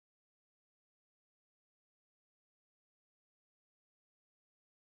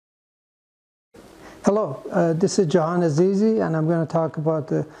Hello, this is Jahan Azizi, and I'm going to talk about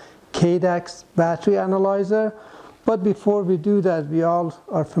the Cadex battery analyzer. But before we do that, we all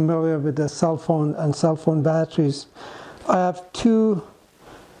are familiar with the cell phone and cell phone batteries. I have two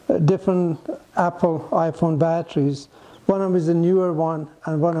different Apple iPhone batteries. One of them is a newer one,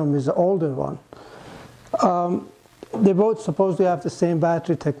 and one of them is an older one. They both supposedly have the same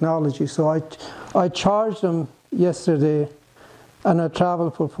battery technology, so I charged them yesterday, and I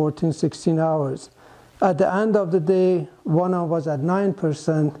traveled for 14, 16 hours. At the end of the day, one of them was at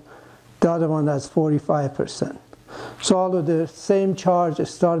 9%, the other one has 45%. So although the same charge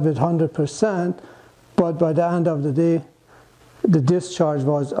started with 100%, but by the end of the day, the discharge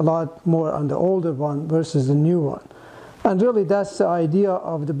was a lot more on the older one versus the new one. And really that's the idea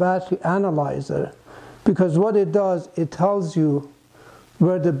of the battery analyzer, because what it does, it tells you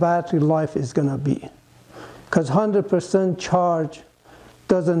where the battery life is going to be. Because 100% charge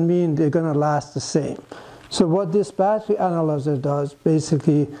doesn't mean they're going to last the same. So what this battery analyzer does,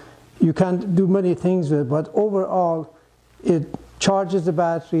 basically, you can do many things with it, but overall, it charges the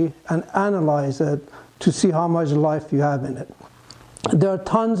battery and analyzes it to see how much life you have in it. There are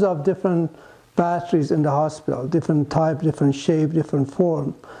tons of different batteries in the hospital, different type, different shape, different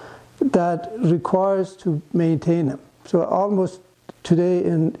form, that requires to maintain them. So almost today,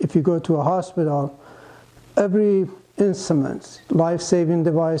 if you go to a hospital, every instruments, life-saving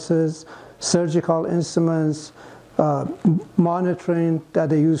devices, surgical instruments, monitoring that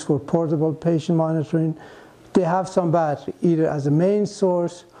they use for portable patient monitoring, they have some battery, either as a main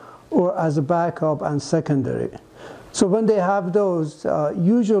source or as a backup and secondary. So when they have those,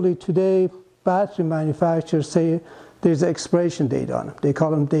 usually today battery manufacturers say there's an expiration date on them. They call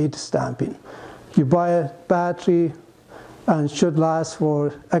them date stamping. You buy a battery and it should last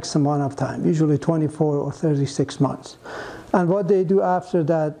for X amount of time, usually 24 or 36 months. And what they do after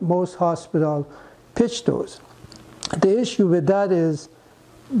that, most hospitals pitch those. The issue with that is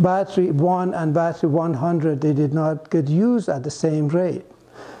battery 1 and battery 100, they did not get used at the same rate.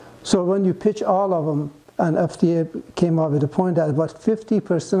 So when you pitch all of them, and FDA came up with a point that about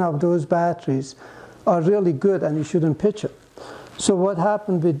 50% of those batteries are really good and you shouldn't pitch them. So what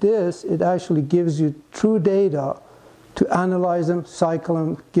happened with this, it actually gives you true data to analyze them, cycle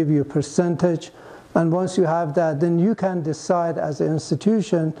them, give you a percentage. And once you have that, then you can decide as an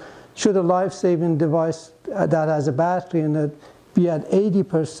institution, should a life-saving device that has a battery in it be at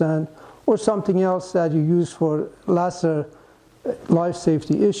 80%, or something else that you use for lesser life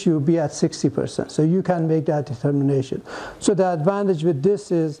safety issue be at 60%. So you can make that determination. So the advantage with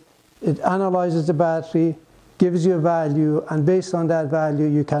this is it analyzes the battery, gives you a value, and based on that value,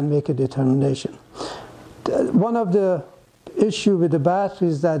 you can make a determination. One of the issue with the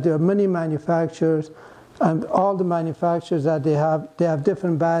batteries is that there are many manufacturers, and all the manufacturers that they have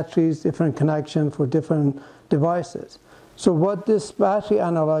different batteries, different connections for different devices. So what this battery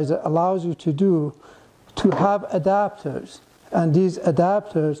analyzer allows you to do, to have adapters, and these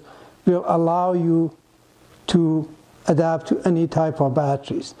adapters will allow you to adapt to any type of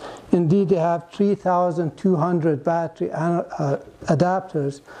batteries. Indeed, they have 3,200 battery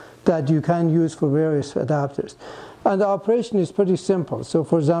adapters that you can use for various adapters. And the operation is pretty simple. So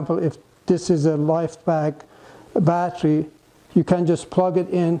for example, if this is a LifePack battery, you can just plug it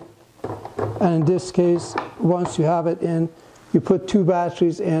in, and in this case, once you have it in, you put two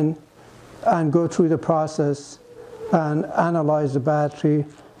batteries in and go through the process and analyze the battery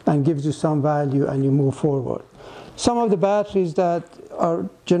and gives you some value, and you move forward. Some of the batteries that are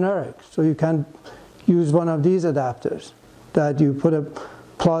generic, so you can use one of these adapters that you put a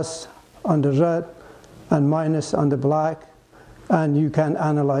plus on the red and minus on the black, and you can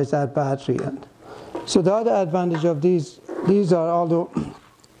analyze that battery. And so the other advantage of these are, although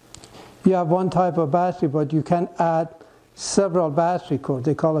you have one type of battery, but you can add several battery codes.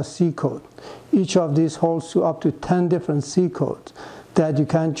 They call a C code. Each of these holds to up to 10 different C codes that you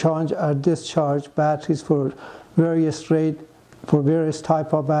can charge or discharge batteries for various rate, for various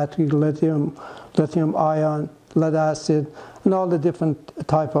type of battery, lithium ion, lead acid, and all the different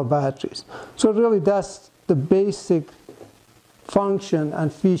type of batteries. So really that's the basic function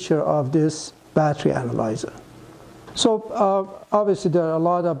and feature of this battery analyzer. So obviously there are a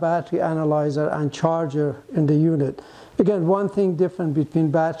lot of battery analyzer and charger in the unit. Again, one thing different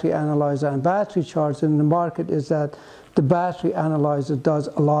between battery analyzer and battery charger in the market is that the battery analyzer does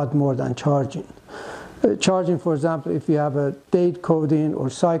a lot more than charging. Charging, for example, if you have a date coding or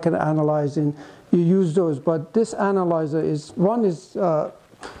cycle analyzing, you use those. But this analyzer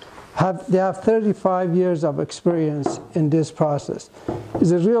they have 35 years of experience in this process.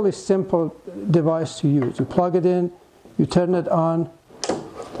 It's a really simple device to use. You plug it in, you turn it on,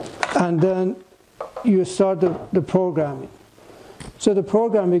 and then you start the programming. So the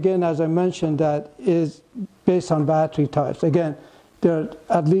program, again, as I mentioned, that is based on battery types. Again, there are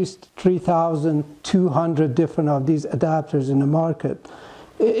at least 3,200 different of these adapters in the market.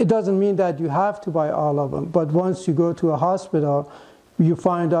 It doesn't mean that you have to buy all of them, but once you go to a hospital, you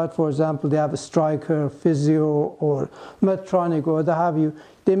find out, for example, they have a Stryker, Physio, or Medtronic, or what have you,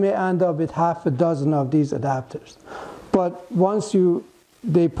 they may end up with half a dozen of these adapters. But once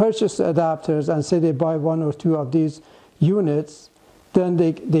they purchase the adapters and say they buy one or two of these units, then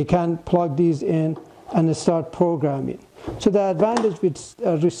they can plug these in and start programming. So the advantage with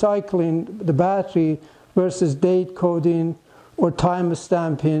recycling the battery versus date coding or time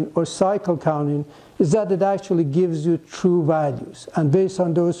stamping or cycle counting is that it actually gives you true values. And based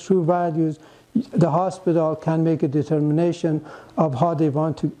on those true values, the hospital can make a determination of how they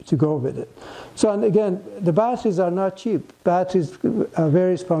want to go with it. So, and again, the batteries are not cheap. Batteries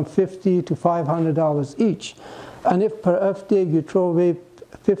varies from $50 to $500 each. And if per FDA you throw away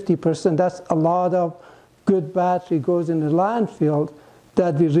 50%, that's a lot of good battery goes in the landfill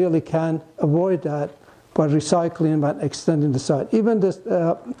that we really can avoid that by recycling and extending the site. Even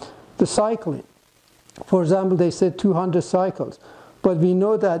the cycling. For example, they said 200 cycles. But we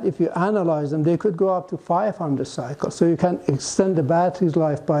know that if you analyze them, they could go up to 500 cycles. So you can extend the battery's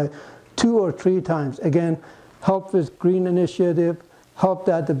life by 2 or 3 times. Again, help with green initiative, help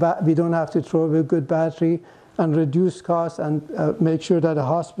that we don't have to throw away good battery, and reduce costs and make sure that a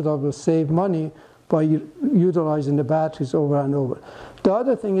hospital will save money by utilizing the batteries over and over. The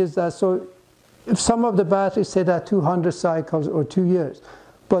other thing is that, so if some of the batteries say that 200 cycles or 2 years,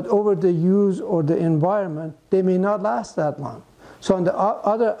 but over the use or the environment, they may not last that long. So on the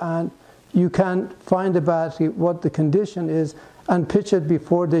other hand, you can find the battery, what the condition is, and pitch it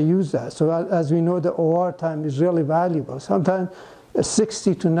before they use that. So as we know, the OR time is really valuable. Sometimes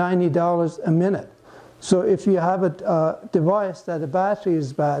 $60 to $90 a minute. So if you have a device that the battery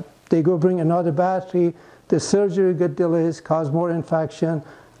is bad, they go bring another battery, the surgery get delays, cause more infection,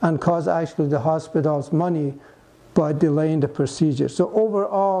 and cause actually the hospital's money by delaying the procedure. So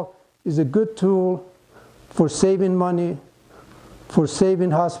overall, is a good tool for saving money, for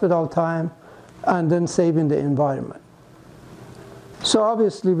saving hospital time, and then saving the environment. So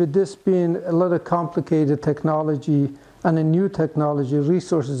obviously, with this being a lot of complicated technology and a new technology,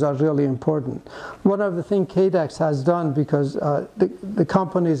 resources are really important. One of the things Cadex has done, because the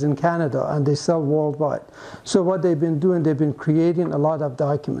company is in Canada and they sell worldwide. So what they've been doing, they've been creating a lot of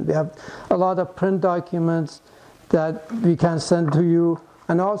documents. We have a lot of print documents that we can send to you.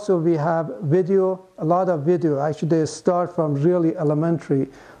 And also we have video, a lot of video. Actually, they start from really elementary,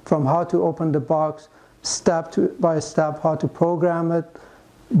 from how to open the box, step by step, how to program it,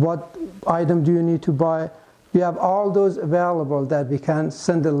 what item do you need to buy. We have all those available that we can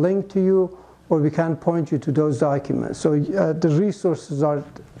send a link to you, or we can point you to those documents. So the resources are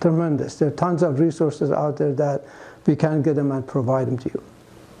tremendous. There are tons of resources out there that we can get them and provide them to you.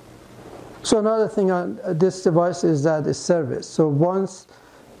 So another thing on this device is that it's service. So once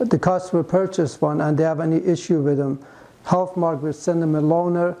the customer purchases one and they have any issue with them, HealthMark will send them a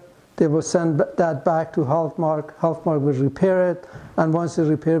loaner. They will send that back to HealthMark. HealthMark will repair it, and once it's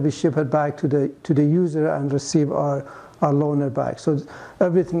repaired, we ship it back to the user and receive our loaner back. So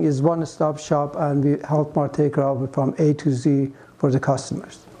everything is one-stop shop, and HealthMark take care of it from A to Z for the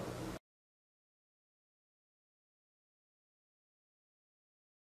customers.